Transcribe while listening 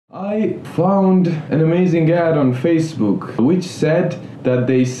I found an amazing ad on Facebook which said that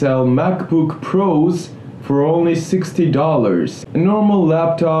they sell MacBook Pros for only $60. A normal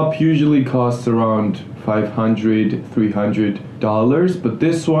laptop usually costs around $500, $300, but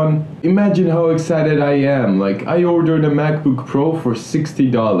this one, imagine how excited I am. Like, I ordered a MacBook Pro for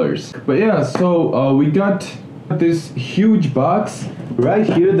 $60. But yeah, so we got this huge box right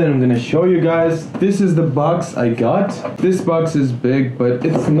here that I'm gonna show you guys. This is the box I got. This box is big, but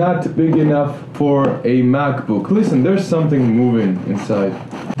it's not big enough for a MacBook. Listen, there's something moving inside.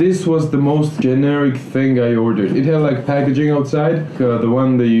 This was the most generic thing I ordered. It had like packaging outside, the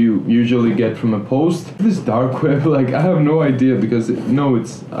one that you usually get from a post. This dark web, like, I have no idea because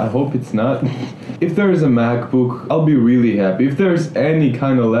I hope it's not. If there is a MacBook, I'll be really happy. If there's any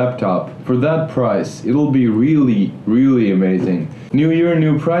kind of laptop for that price, it'll be really, really amazing. New year,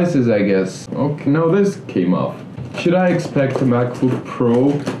 new prices, I guess. Okay, now this came off. Should I expect a MacBook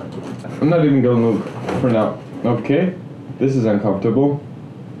Pro? I'm not even gonna look for now. Okay, this is uncomfortable.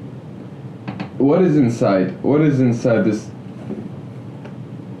 What is inside? What is inside this?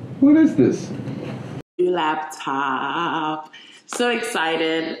 What is this? New laptop. So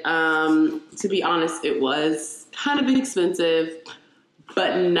excited. To be honest, it was kind of expensive,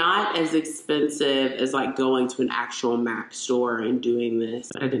 but not as expensive as like going to an actual Mac store and doing this.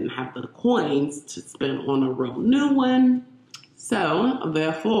 I didn't have the coins to spend on a real new one. So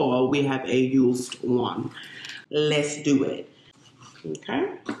therefore we have a used one. Let's do it.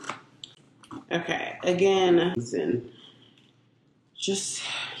 Okay. Okay. Again, just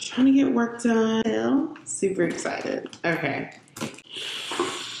trying to get work done. Super excited. Okay.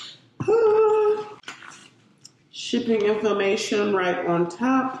 Shipping information right on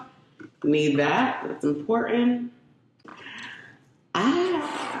top. Need that. That's important.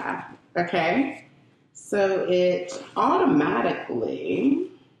 Okay. So it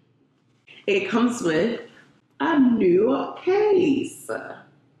comes with a new case.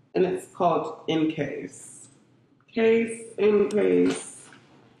 And it's called Encase. Case, Encase.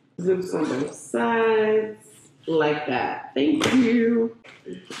 Zips on both sides. Like that. Thank you.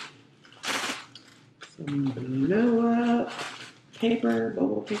 Some blow up paper,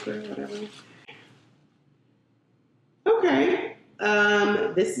 bubble paper, whatever. Okay.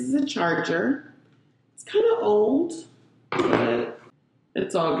 This is a charger. It's kind of old, but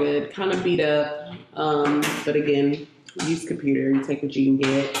it's all good. Kind of beat up. But again, used computer. You take what you can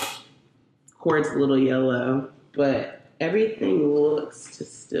get. Cord's a little yellow, but everything looks to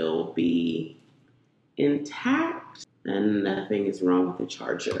still be intact, and nothing is wrong with the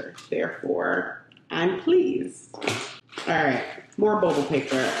charger. Therefore, I'm pleased. All right, more bubble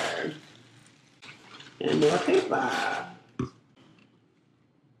paper and more paper.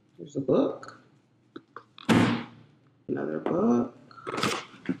 There's a book, another book,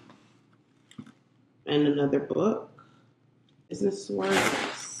 and another book. Business works.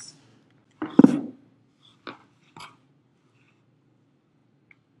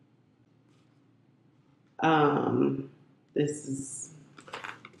 This is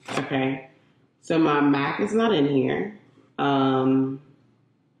okay. So my Mac is not in here.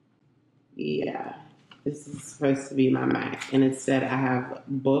 Yeah, this is supposed to be my Mac, and it said I have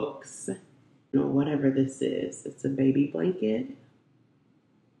books. No, whatever this is. It's a baby blanket,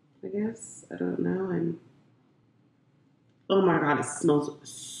 I guess. I don't know. And oh my God, it smells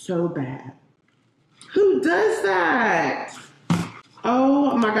so bad. Who does that?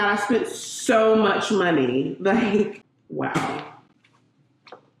 Oh my God, I spent so much money. Like, wow.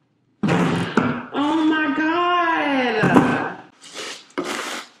 Oh my God.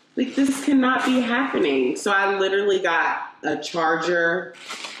 Like, this cannot be happening. So I literally got a charger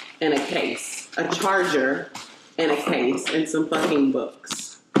and a case. A charger and a case and some fucking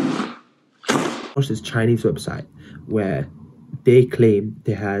books. Watch this Chinese website where they claim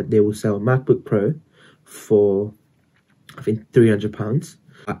they will sell MacBook Pro for, I think, £300.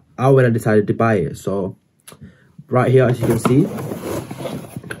 I went and decided to buy it. So right here, as you can see,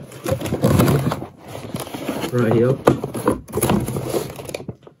 right here,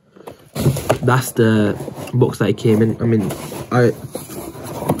 that's the box that it came in. I mean, I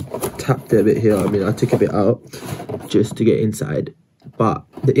tapped it a bit here. I mean, I took a bit out just to get inside, but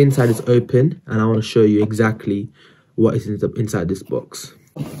the inside is open, and I want to show you exactly what is inside this box.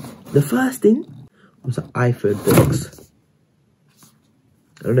 The first thing was an iPhone box.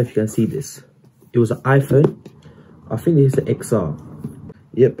 I don't know if you can see this. It was an iPhone. I think this is the XR.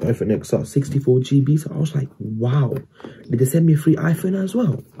 Yep, iPhone XR, 64 GB. So I was like, wow. Did they send me a free iPhone as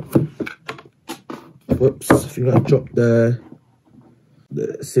well? Whoops, I think I dropped the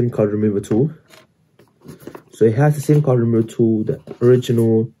SIM card remover tool. So it has the SIM card removal tool, the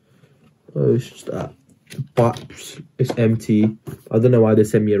original Oh, it's just that. But it's empty. I don't know why they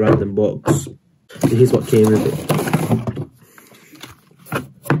sent me a random box. Here's what came with it.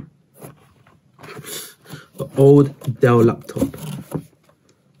 The old Dell laptop.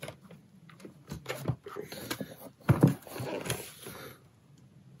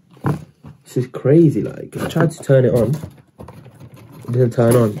 This is crazy. Like, I tried to turn it on. It didn't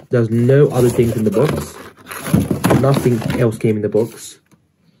turn on. There's no other things in the box. Nothing else came in the box.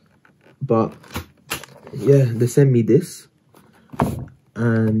 But yeah, they sent me this.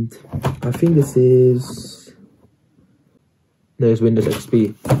 And I think this is... No, it's Windows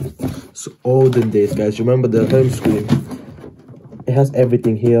XP. It's older than this, guys. Remember the home screen? It has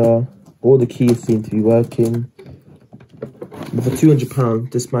everything here. All the keys seem to be working. But for £200,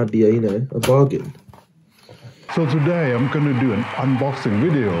 this might be a, you know, a bargain. So today I'm going to do an unboxing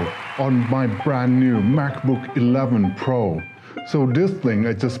video on my brand new MacBook 11 Pro. So this thing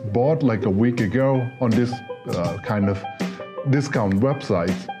I just bought like a week ago on this kind of discount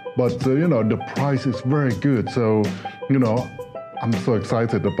website. But you know, the price is very good. So, you know, I'm so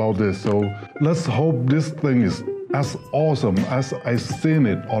excited about this. So let's hope this thing is as awesome as I've seen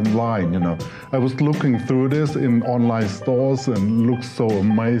it online, you know. I was looking through this in online stores and looks so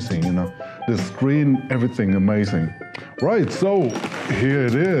amazing, you know. The screen, everything amazing. Right, so here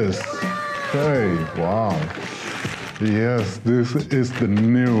it is. Okay, wow. Yes, this is the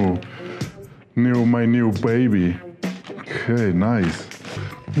my new baby. Okay, nice.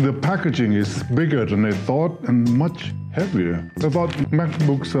 The packaging is bigger than I thought and much heavier. I thought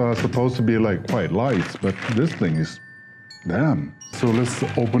MacBooks are supposed to be like quite light, but this thing is damn. So let's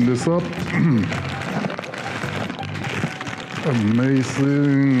open this up.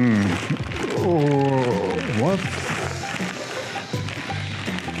 Amazing. Oh, what?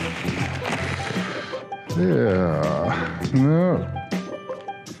 Yeah, no.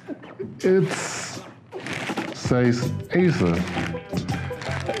 It says Acer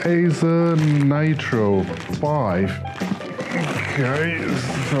Nitro 5. Okay,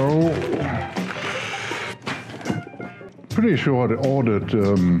 so pretty sure I ordered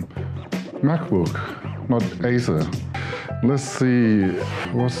MacBook, not Acer. Let's see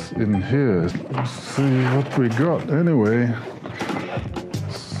what's in here. Let's see what we got anyway.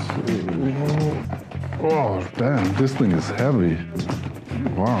 Oh, damn, this thing is heavy.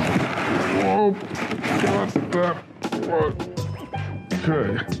 Wow. Whoa, what the, what?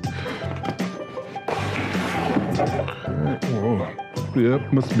 Okay. Whoa. Yep,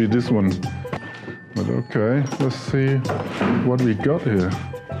 must be this one. But okay, let's see what we got here.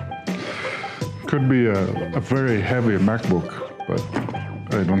 Could be a very heavy MacBook, but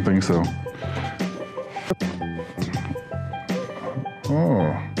I don't think so.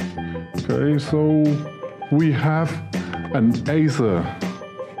 Oh, okay, so we have an Acer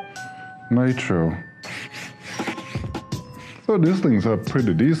Nitro. So these things are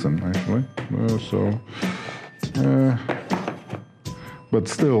pretty decent, actually. But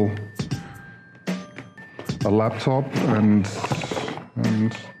still, a laptop and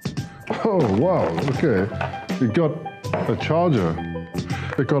oh wow, okay. It got a charger.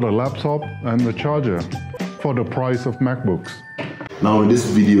 It got a laptop and a charger for the price of MacBooks. Now in this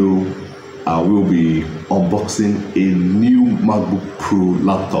video, I will be unboxing a new MacBook Pro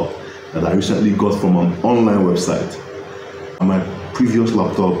laptop that I recently got from an online website. And my previous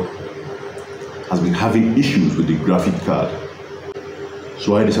laptop has been having issues with the graphic card.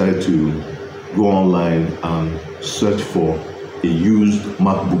 So I decided to go online and search for a used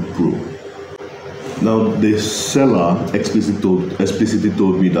MacBook Pro. Now the seller explicitly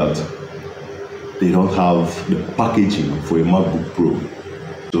told me that they don't have the packaging for a MacBook Pro.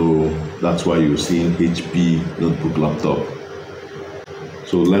 So that's why you're seeing HP notebook laptop.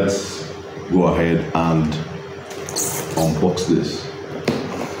 So let's go ahead and unbox this.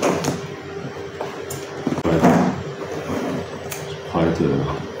 Quite a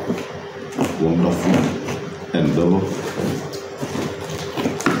wonderful endeavor.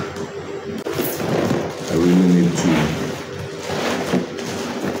 I really need to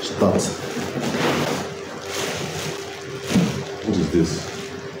start. What is this?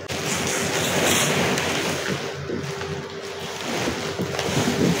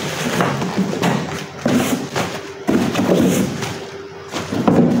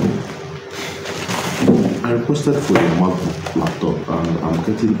 I requested for a MacBook laptop and I'm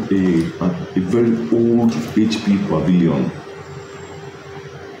getting a very old HP Pavilion.